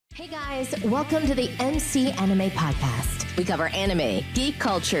Hey guys, welcome to the MC Anime Podcast. We cover anime, geek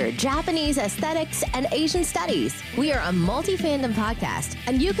culture, Japanese aesthetics, and Asian studies. We are a multi-fandom podcast,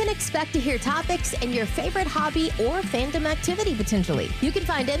 and you can expect to hear topics in your favorite hobby or fandom activity potentially. You can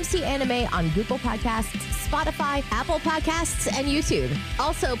find MC Anime on Google Podcasts, Spotify, Apple Podcasts, and YouTube.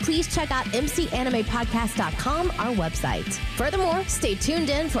 Also, please check out mcanimepodcast.com, our website. Furthermore, stay tuned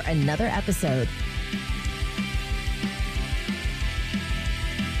in for another episode.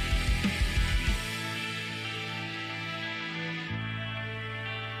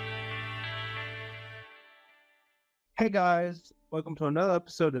 Hey guys, welcome to another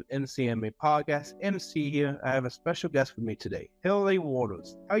episode of MC Anime Podcast. MC here. I have a special guest with me today, Hillary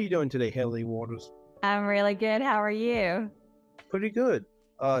Waters. How are you doing today, Hillary Waters? I'm really good. How are you? Pretty good.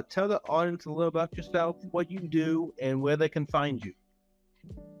 Tell the audience a little about yourself, what you do, and where they can find you.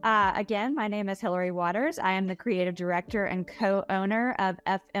 Again, my name is Hillary Waters. I am the creative director and co-owner of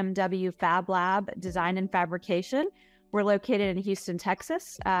FMW Fab Lab Design and Fabrication. We're located in Houston,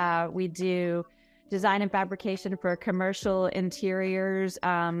 Texas. We do design and fabrication for commercial interiors,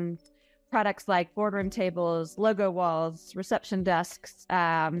 products like boardroom tables, logo walls, reception desks,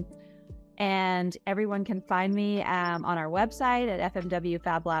 and everyone can find me on our website at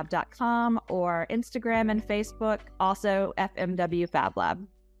fmwfablab.com or Instagram and Facebook, also FMW Fab Lab.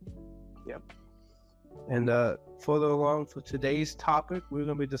 Yep. And further along for today's topic, we're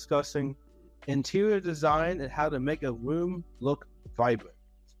going to be discussing interior design and how to make a room look vibrant.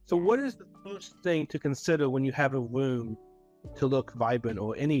 So what is the first thing to consider when you have a room to look vibrant,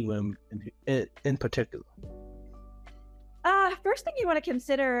 or any room in particular? First thing you want to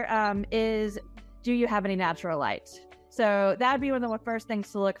consider is, do you have any natural light? So that would be one of the first things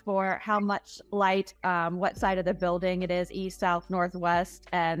to look for: how much light, what side of the building it is, east, south, northwest,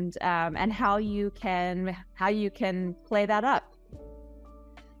 and how you can play that up.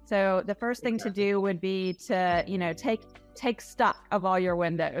 So the first thing to do would be to take stock of all your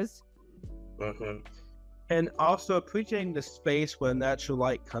windows. Mm-hmm. And also appreciating the space where natural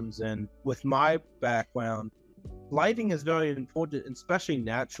light comes in. With my background, lighting is very important, especially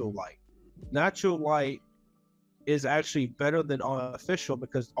natural light. Natural light is actually better than artificial,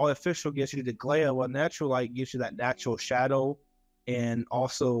 because artificial gives you the glare, while natural light gives you that natural shadow and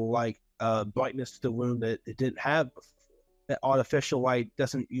also brightness to the room that it didn't have before, that artificial light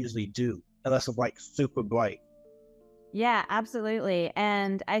doesn't usually do, unless it's super bright. Yeah, absolutely.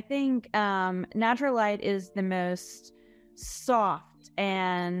 And I think natural light is the most soft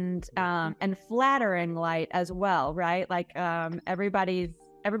and flattering light as well, right? Everybody's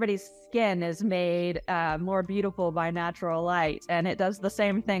skin is made more beautiful by natural light, and it does the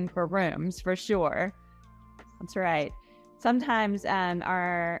same thing for rooms, for sure. That's right. Sometimes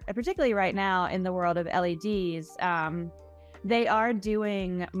particularly right now in the world of LEDs, they are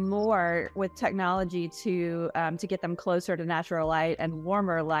doing more with technology to get them closer to natural light and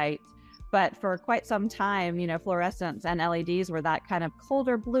warmer light. But for quite some time, fluorescents and LEDs were that kind of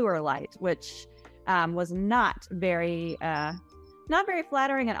colder, bluer light, which was not very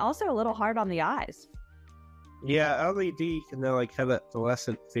flattering, and also a little hard on the eyes. Yeah, LED can have that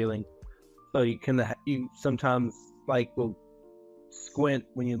fluorescent feeling, so you sometimes will squint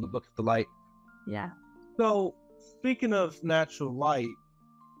when you look at the light. Yeah. So, speaking of natural light,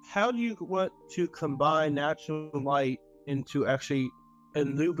 how do you want to combine natural light into actually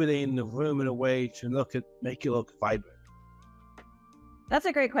illuminating the room in a way to make it look vibrant? That's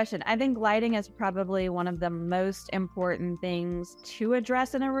a great question. I think lighting is probably one of the most important things to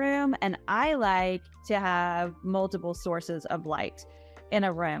address in a room, and I like to have multiple sources of light in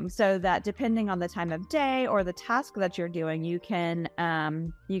a room, so that depending on the time of day or the task that you're doing, you can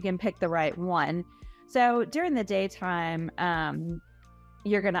pick the right one. So during the daytime,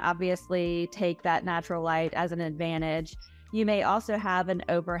 you're going to obviously take that natural light as an advantage. You may also have an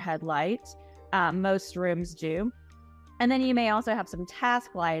overhead light. Most rooms do. And then you may also have some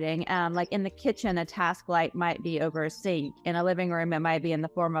task lighting. Like in the kitchen, a task light might be over a sink. In a living room, it might be in the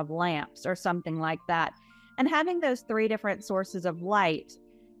form of lamps or something like that. And having those three different sources of light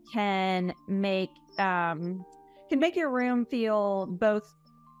can make your room feel both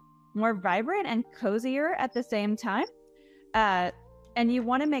more vibrant and cozier at the same time. And you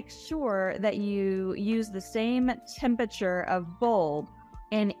want to make sure that you use the same temperature of bulb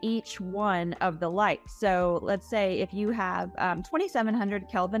in each one of the lights. So let's say if you have 2700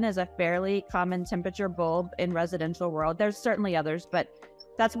 Kelvin is a fairly common temperature bulb in residential world. There's certainly others, but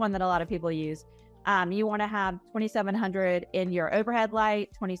that's one that a lot of people use. You want to have 2700 in your overhead light,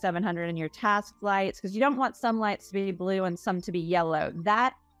 2700 in your task lights, because you don't want some lights to be blue and some to be yellow.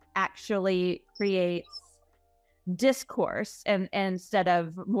 That actually creates discourse and instead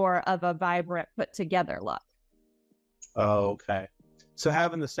of more of a vibrant put together look. Oh, okay. So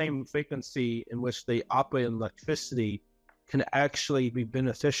having the same frequency in which they operate in electricity can actually be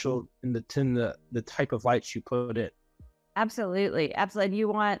beneficial in the type of lights you put in. Absolutely. Absolutely. You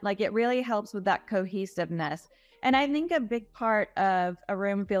want, like, it really helps with that cohesiveness. And I think a big part of a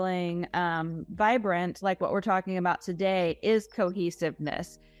room feeling vibrant, like what we're talking about today, is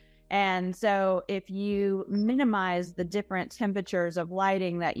cohesiveness. And so if you minimize the different temperatures of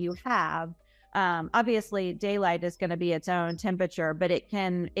lighting that you have, obviously daylight is going to be its own temperature, but it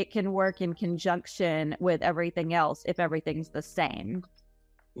can work in conjunction with everything else if everything's the same.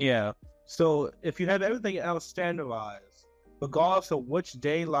 Yeah. So if you have everything else standardized, regardless of which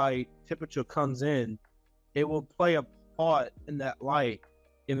daylight temperature comes in, it will play a part in that light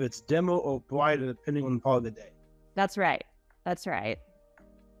if it's dimmer or brighter depending on the part of the day. That's right. That's right.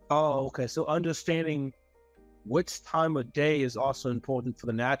 Oh, okay. So understanding which time of day is also important for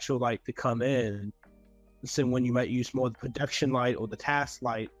the natural light to come in. So when you might use more of the production light or the task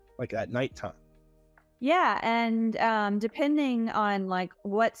light, like at nighttime. Yeah, and depending on like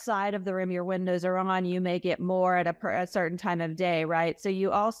what side of the room your windows are on, you may get more at a certain time of day, right? So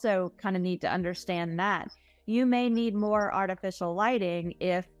you also kind of need to understand that. You may need more artificial lighting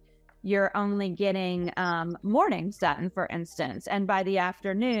if you're only getting morning sun, for instance, and by the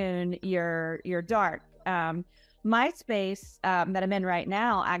afternoon you're dark. My space that I'm in right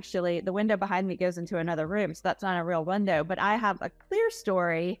now, actually, the window behind me goes into another room, so that's not a real window, but I have a clear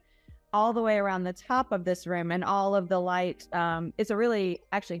story all the way around the top of this room, and all of the light, it's a really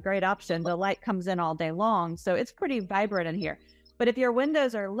actually great option. The light comes in all day long, so it's pretty vibrant in here. But if your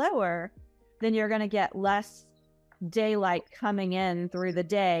windows are lower, then you're going to get less daylight coming in through the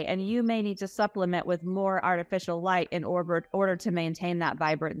day, and you may need to supplement with more artificial light in order to maintain that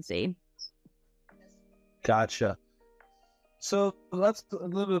vibrancy. Gotcha. So let's a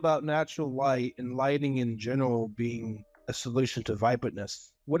little bit about natural light and lighting in general being a solution to vibrantness.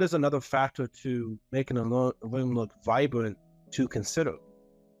 What is another factor to making a room look vibrant to consider?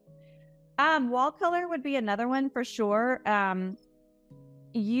 Wall color would be another one for sure.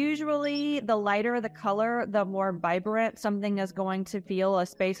 Usually the lighter the color, the more vibrant something is going to feel, a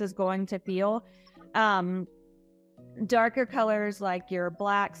space is going to feel. Darker colors like your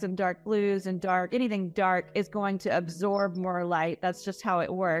blacks and dark blues and anything dark is going to absorb more light. That's just how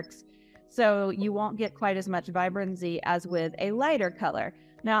it works. So you won't get quite as much vibrancy as with a lighter color.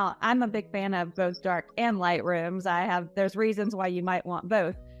 Now, I'm a big fan of both dark and light rooms. There's reasons why you might want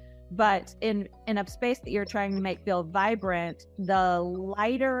both. But in a space that you're trying to make feel vibrant, the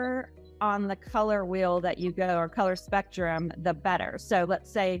lighter on the color wheel that you go, or color spectrum, the better. So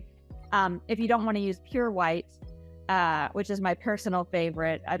let's say if you don't want to use pure white, which is my personal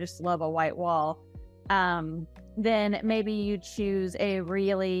favorite, I just love a white wall, then maybe you choose a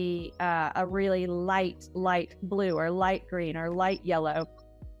really light blue or light green or light yellow,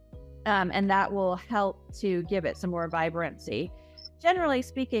 and that will help to give it some more vibrancy. Generally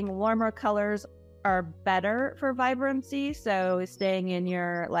speaking, warmer colors are better for vibrancy, so staying in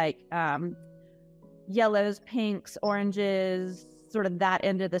your yellows, pinks, oranges, sort of that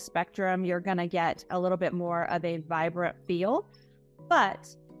end of the spectrum, you're going to get a little bit more of a vibrant feel.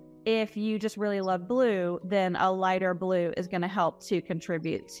 But if you just really love blue, then a lighter blue is going to help to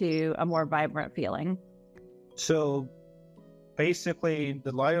contribute to a more vibrant feeling. So basically,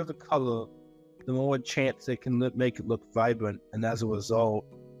 the lighter the color, the more chance it can make it look vibrant, and as a result,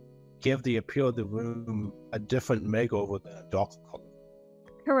 give the appeal of the room a different makeover than a darker color.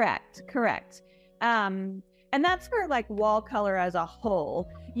 Correct. And that's for like wall color as a whole.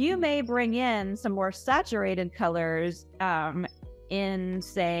 You may bring in some more saturated colors in,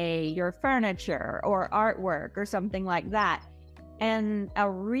 say, your furniture or artwork or something like that. And a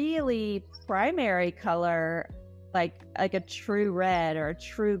really primary color, like a true red or a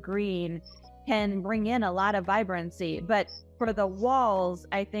true green, can bring in a lot of vibrancy. But for the walls,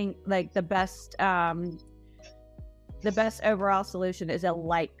 I think like the best overall solution is a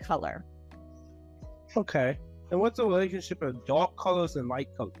light color. Okay. And what's the relationship of dark colors and light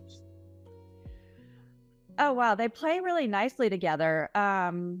colors? Oh, wow. They play really nicely together.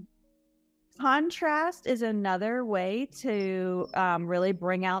 Contrast is another way to really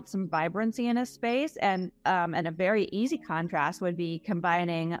bring out some vibrancy in a space. And a very easy contrast would be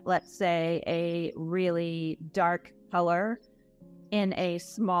combining, let's say, a really dark color in a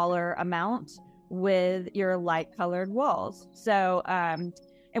smaller amount with your light colored walls. So,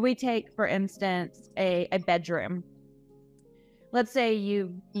 and we take, for instance, a bedroom. Let's say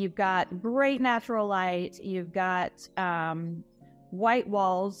you've got great natural light, you've got white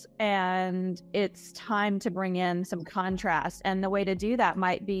walls and it's time to bring in some contrast. And the way to do that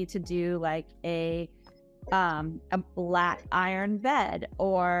might be to do like a black iron bed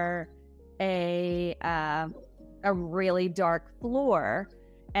or a really dark floor.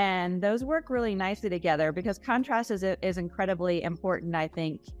 And those work really nicely together because contrast is incredibly important, I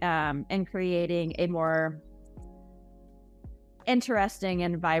think, in creating a more interesting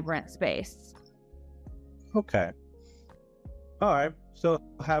and vibrant space. Okay. All right. So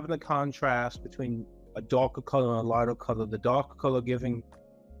having the contrast between a darker color and a lighter color, the darker color giving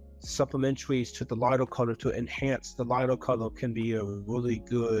supplementaries to the lighter color to enhance the lighter color can be a really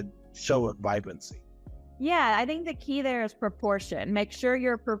good show of vibrancy. Yeah, I think the key there is proportion. Make sure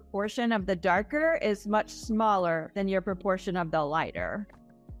your proportion of the darker is much smaller than your proportion of the lighter.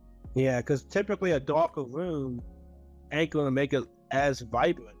 Yeah, because typically a darker room ain't going to make it as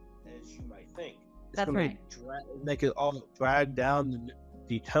vibrant as you might think. It's That's gonna right. Make it all drag down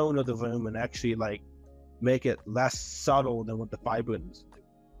the tone of the room and actually like make it less subtle than what the vibrance.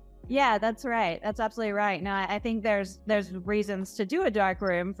 Yeah, that's right. That's absolutely right. Now, I think there's reasons to do a dark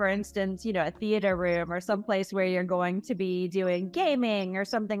room. For instance, you know, a theater room or some place where you're going to be doing gaming or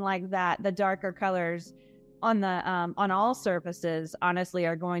something like that. The darker colors on the on all surfaces, honestly,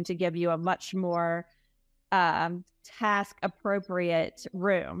 are going to give you a much more task appropriate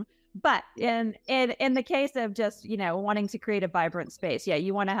room. But in the case of just, you know, wanting to create a vibrant space, yeah,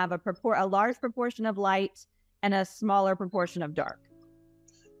 you want to have a large proportion of light and a smaller proportion of dark.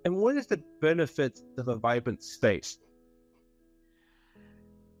 And what is the benefits of a vibrant space?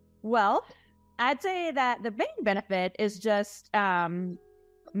 Well, I'd say that the main benefit is just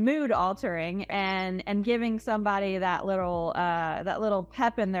mood altering and giving somebody that little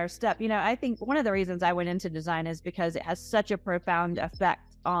pep in their step. You know, I think one of the reasons I went into design is because it has such a profound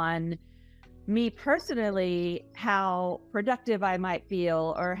effect on me personally, how productive I might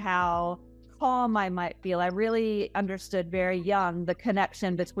feel or how calm I might feel. I really understood very young the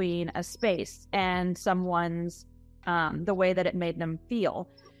connection between a space and someone's the way that it made them feel.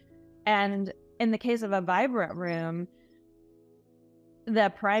 And in the case of a vibrant room,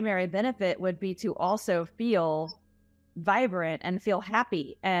 the primary benefit would be to also feel vibrant and feel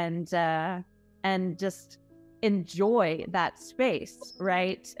happy and just enjoy that space,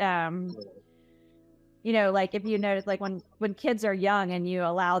 right? You know, like if you notice, like when kids are young and you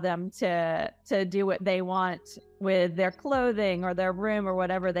allow them to do what they want with their clothing or their room or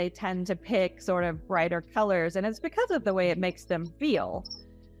whatever, they tend to pick sort of brighter colors, and it's because of the way it makes them feel.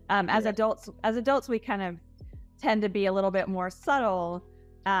 As adults, we kind of tend to be a little bit more subtle,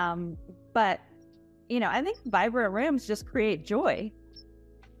 but you know, I think vibrant rooms just create joy.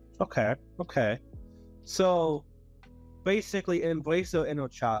 Okay. So basically embrace our inner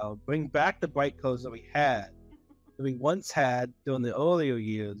child, bring back the bright colors that we once had during the earlier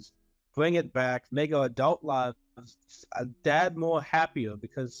years, bring it back, make our adult lives a tad more happier,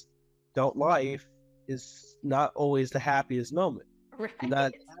 because adult life is not always the happiest moment. Right.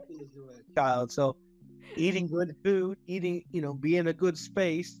 Not as happy as you were a child. So eating good food, being in a good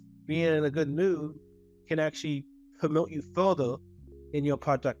space, being in a good mood can actually promote you further in your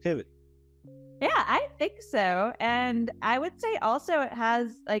productivity. Yeah, I think so. And I would say also it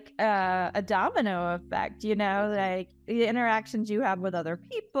has like a domino effect, you know, like the interactions you have with other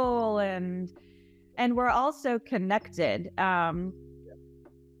people and we're also connected. And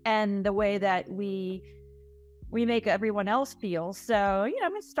the way that we make everyone else feel. So, you know,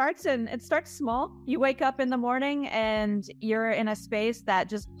 it starts small. You wake up in the morning and you're in a space that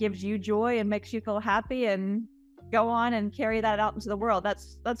just gives you joy and makes you feel happy, and go on and carry that out into the world.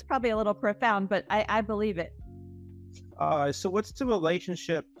 That's probably a little profound, but I believe it. So what's the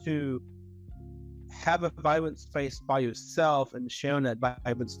relationship to have a vibrant space by yourself and sharing that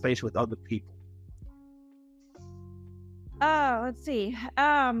vibrant space with other people? Oh, let's see.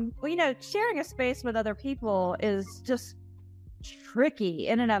 Well, you know, sharing a space with other people is just tricky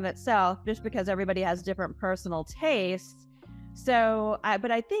in and of itself, just because everybody has different personal tastes. So, but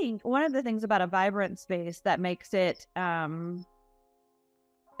I think one of the things about a vibrant space that makes it a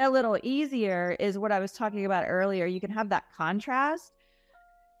little easier is what I was talking about earlier. You can have that contrast,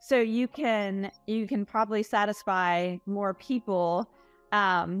 so you can probably satisfy more people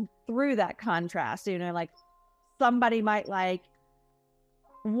through that contrast. You know, like somebody might like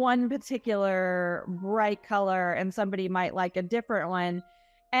one particular bright color and somebody might like a different one,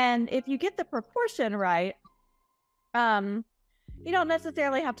 and if you get the proportion right, you don't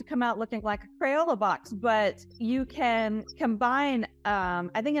necessarily have to come out looking like a Crayola box, but you can combine.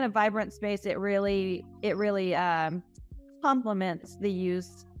 I think in a vibrant space, it really complements the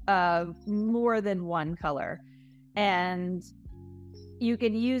use of more than one color, and you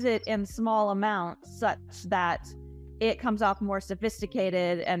can use it in small amounts such that it comes off more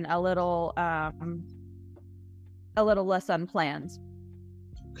sophisticated and a little less unplanned.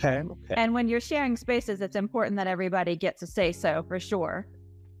 Okay. And when you're sharing spaces, it's important that everybody gets a say so, for sure.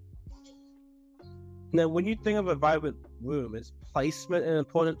 Now, when you think of a vibrant room, is placement an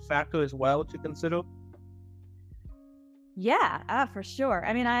important factor as well to consider? Yeah, for sure.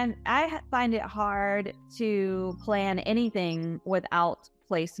 I mean, I find it hard to plan anything without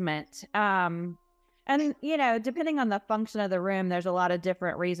placement. And, depending on the function of the room, there's a lot of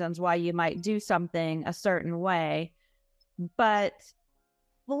different reasons why you might do something a certain way. But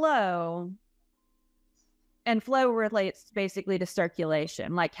flow relates basically to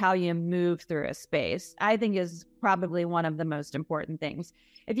circulation, like how you move through a space, I think is probably one of the most important things.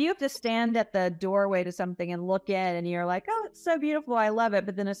 If you have to stand at the doorway to something and look in and you're like, oh, it's so beautiful, I love it,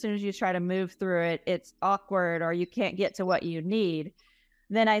 but then as soon as you try to move through it, it's awkward or you can't get to what you need,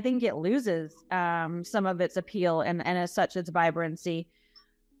 then I think it loses some of its appeal and as such its vibrancy.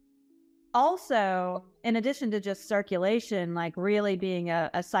 Also, in addition to just circulation, like really being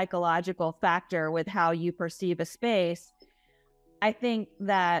a psychological factor with how you perceive a space, I think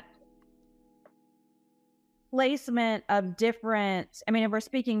that placement of different, if we're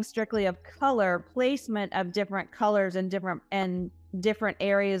speaking strictly of color, placement of different colors and different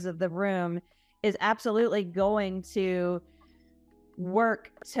areas of the room is absolutely going to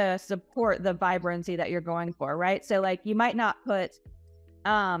work to support the vibrancy that you're going for, right? So like you might not put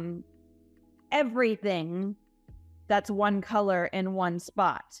everything that's one color in one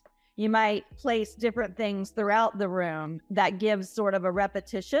spot. You might place different things throughout the room that gives sort of a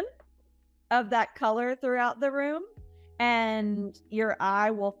repetition of that color throughout the room, and your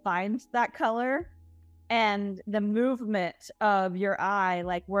eye will find that color, and the movement of your eye,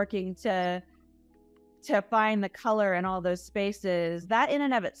 like working to find the color in all those spaces, that in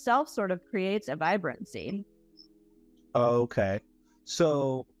and of itself sort of creates a vibrancy. Okay.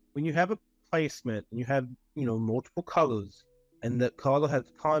 So when you have a placement and you have multiple colors and the color has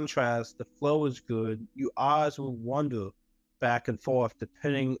contrast, the flow is good, your eyes will wander back and forth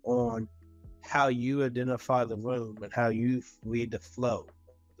depending on how you identify the room and how you read the flow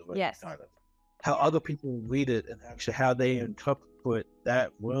of the room. Yes. Kind of how other people read it and actually how they interpret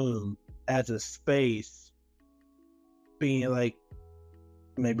that room as a space being like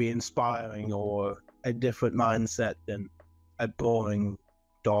maybe inspiring or a different mindset than a boring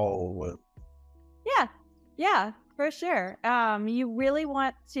dull room. Yeah, for sure. You really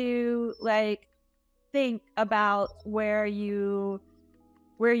want to think about where you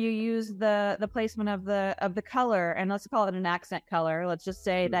use the placement of the color, and let's call it an accent color. Let's just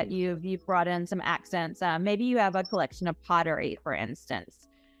say that you've brought in some accents. Maybe you have a collection of pottery, for instance,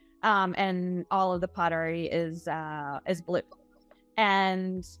 and all of the pottery is blue.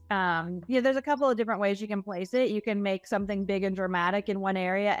 And there's a couple of different ways you can place it. You can make something big and dramatic in one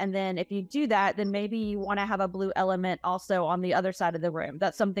area, and then if you do that, then maybe you want to have a blue element also on the other side of the room.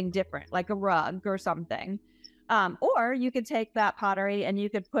 That's something different, like a rug or something. Or you could take that pottery and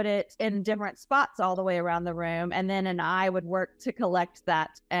you could put it in different spots all the way around the room, and then an eye would work to collect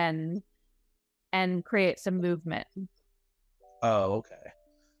that and create some movement. Oh, okay.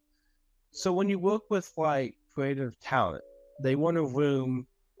 So when you work with creative talent, they want a room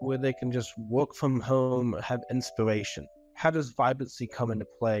where they can just work from home, have inspiration. How does vibrancy come into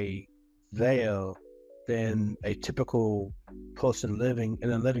play there than a typical person living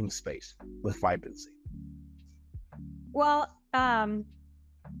in a living space with vibrancy? Well,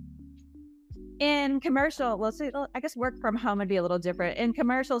 in commercial, I guess work from home would be a little different. In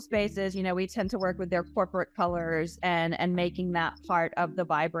commercial spaces, we tend to work with their corporate colors and making that part of the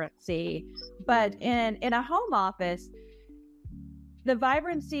vibrancy. But in a home office, the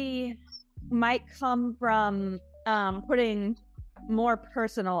vibrancy might come from putting more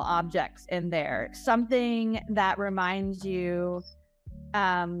personal objects in there. Something that reminds you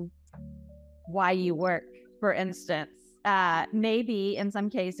why you work, for instance. Maybe in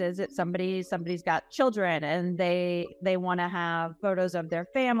some cases it's somebody's got children and they want to have photos of their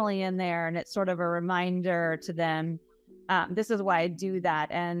family in there, and it's sort of a reminder to them, this is why I do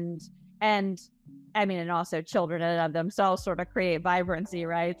that. And also children in and of themselves sort of create vibrancy,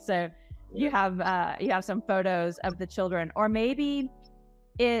 right? So you have some photos of the children, or maybe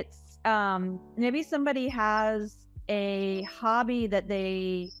it's maybe somebody has a hobby that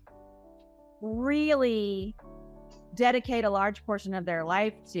they really dedicate a large portion of their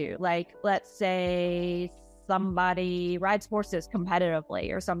life to. Like, let's say somebody rides horses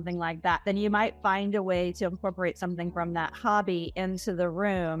competitively or something like that. Then you might find a way to incorporate something from that hobby into the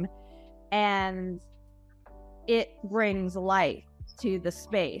room, and it brings life to the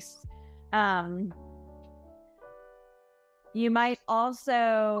space. You might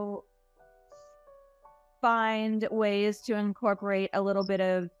also find ways to incorporate a little bit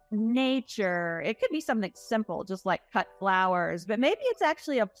of nature. It could be something simple, just like cut flowers, but maybe it's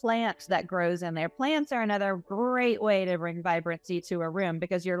actually a plant that grows in there. Plants are another great way to bring vibrancy to a room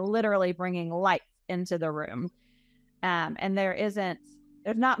because you're literally bringing light into the room. And there's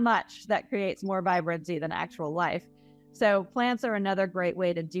not much that creates more vibrancy than actual life. So plants are another great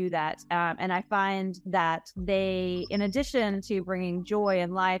way to do that. And I find that they, in addition to bringing joy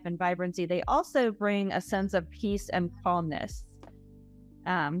and life and vibrancy, they also bring a sense of peace and calmness.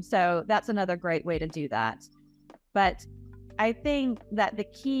 So that's another great way to do that. But I think that the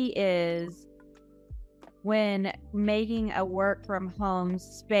key is when making a work from home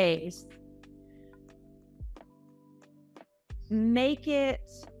space, make it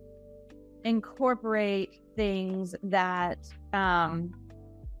incorporate things that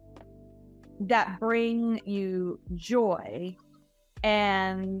that bring you joy,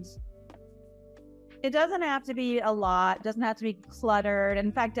 and it doesn't have to be a lot, doesn't have to be cluttered.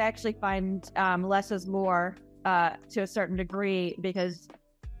 In fact, I actually find less is more to a certain degree, because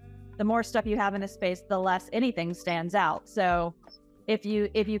the more stuff you have in a space, the less anything stands out. So if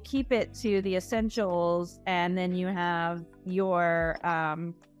you keep it to the essentials, and then you have your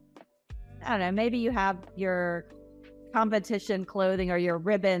I don't know, maybe you have your competition clothing or your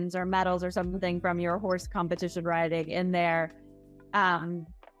ribbons or medals or something from your horse competition riding in there,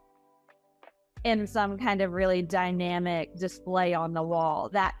 in some kind of really dynamic display on the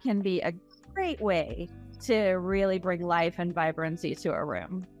wall. That can be a great way to really bring life and vibrancy to a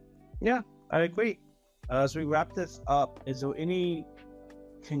room. Yeah, I agree. As we wrap this up, is there any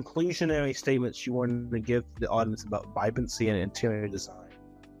conclusionary statements you wanted to give the audience about vibrancy and interior design?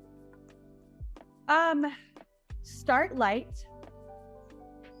 Start light.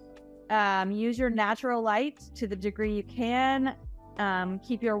 Use your natural light to the degree you can.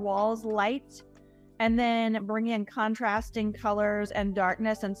 Keep your walls light, and then bring in contrasting colors and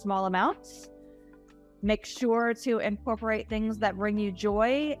darkness in small amounts. Make sure to incorporate things that bring you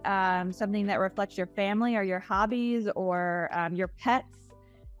joy, something that reflects your family or your hobbies or your pets.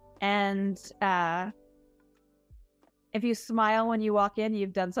 And if you smile when you walk in,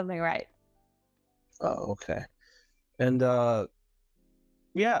 you've done something right. Oh, okay. And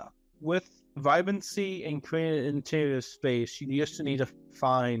yeah, with vibrancy and creating an interior space, you just need to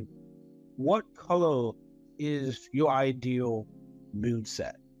find what color is your ideal mood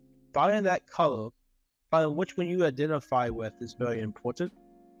set. Finding that color, finding which one you identify with is very important,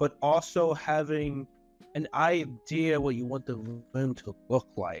 but also having an idea what you want the room to look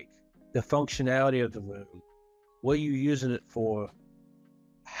like, the functionality of the room, what you're using it for,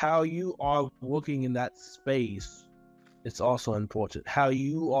 how you are working in that space. It's also important. How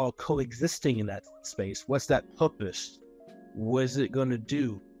you are coexisting in that space. What's that purpose? What is it going to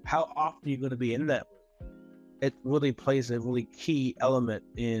do? How often are you going to be in that? It really plays a really key element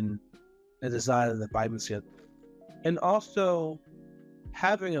in the design of the vibrancy. And also,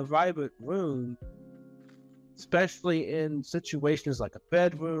 having a vibrant room, especially in situations like a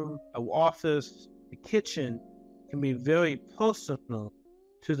bedroom, an office, a kitchen, can be very personal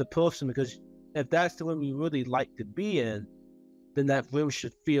to the person, because if that's the room you really like to be in, then that room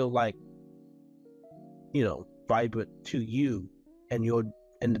should feel like, vibrant to you and your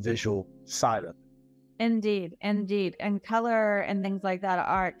individual side of it. Indeed. And color and things like that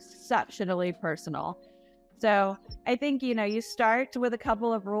are exceptionally personal. So I think, you start with a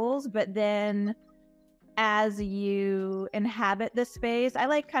couple of rules, but then as you inhabit the space, I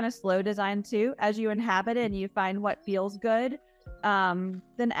like kind of slow design too. As you inhabit it and you find what feels good,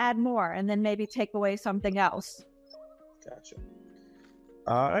 then add more, and then maybe take away something else. Gotcha.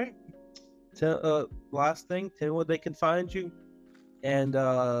 All right. Last thing, tell where they can find you and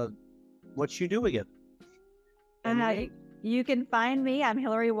what you do again. You can find me. I'm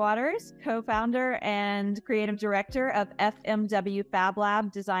Hillary Waters, co-founder and creative director of FMW Fab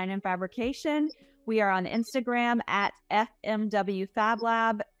Lab Design and Fabrication. We are on Instagram at FMW Fab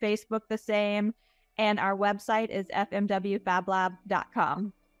Lab, Facebook the same, and our website is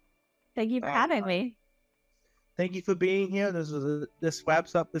fmwfablab.com. Thank you for having me. Thank you for being here. This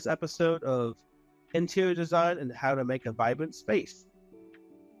wraps up this episode of Interior Design and How to Make a Vibrant Space.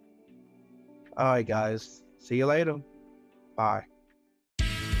 All right, guys. See you later. Bye.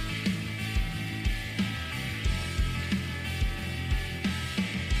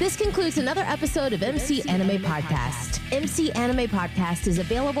 This concludes another episode of MC Anime Podcast. MC Anime Podcast is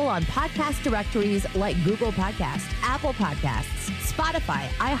available on podcast directories like Google Podcasts, Apple Podcasts, Spotify,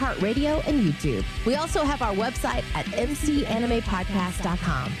 iHeartRadio, and YouTube. We also have our website at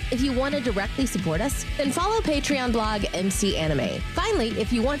mcanimepodcast.com. If you want to directly support us, then follow Patreon blog MC Anime. Finally,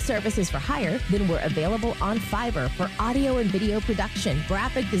 if you want services for hire, then we're available on Fiverr for audio and video production,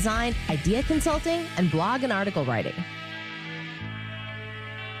 graphic design, idea consulting, and blog and article writing.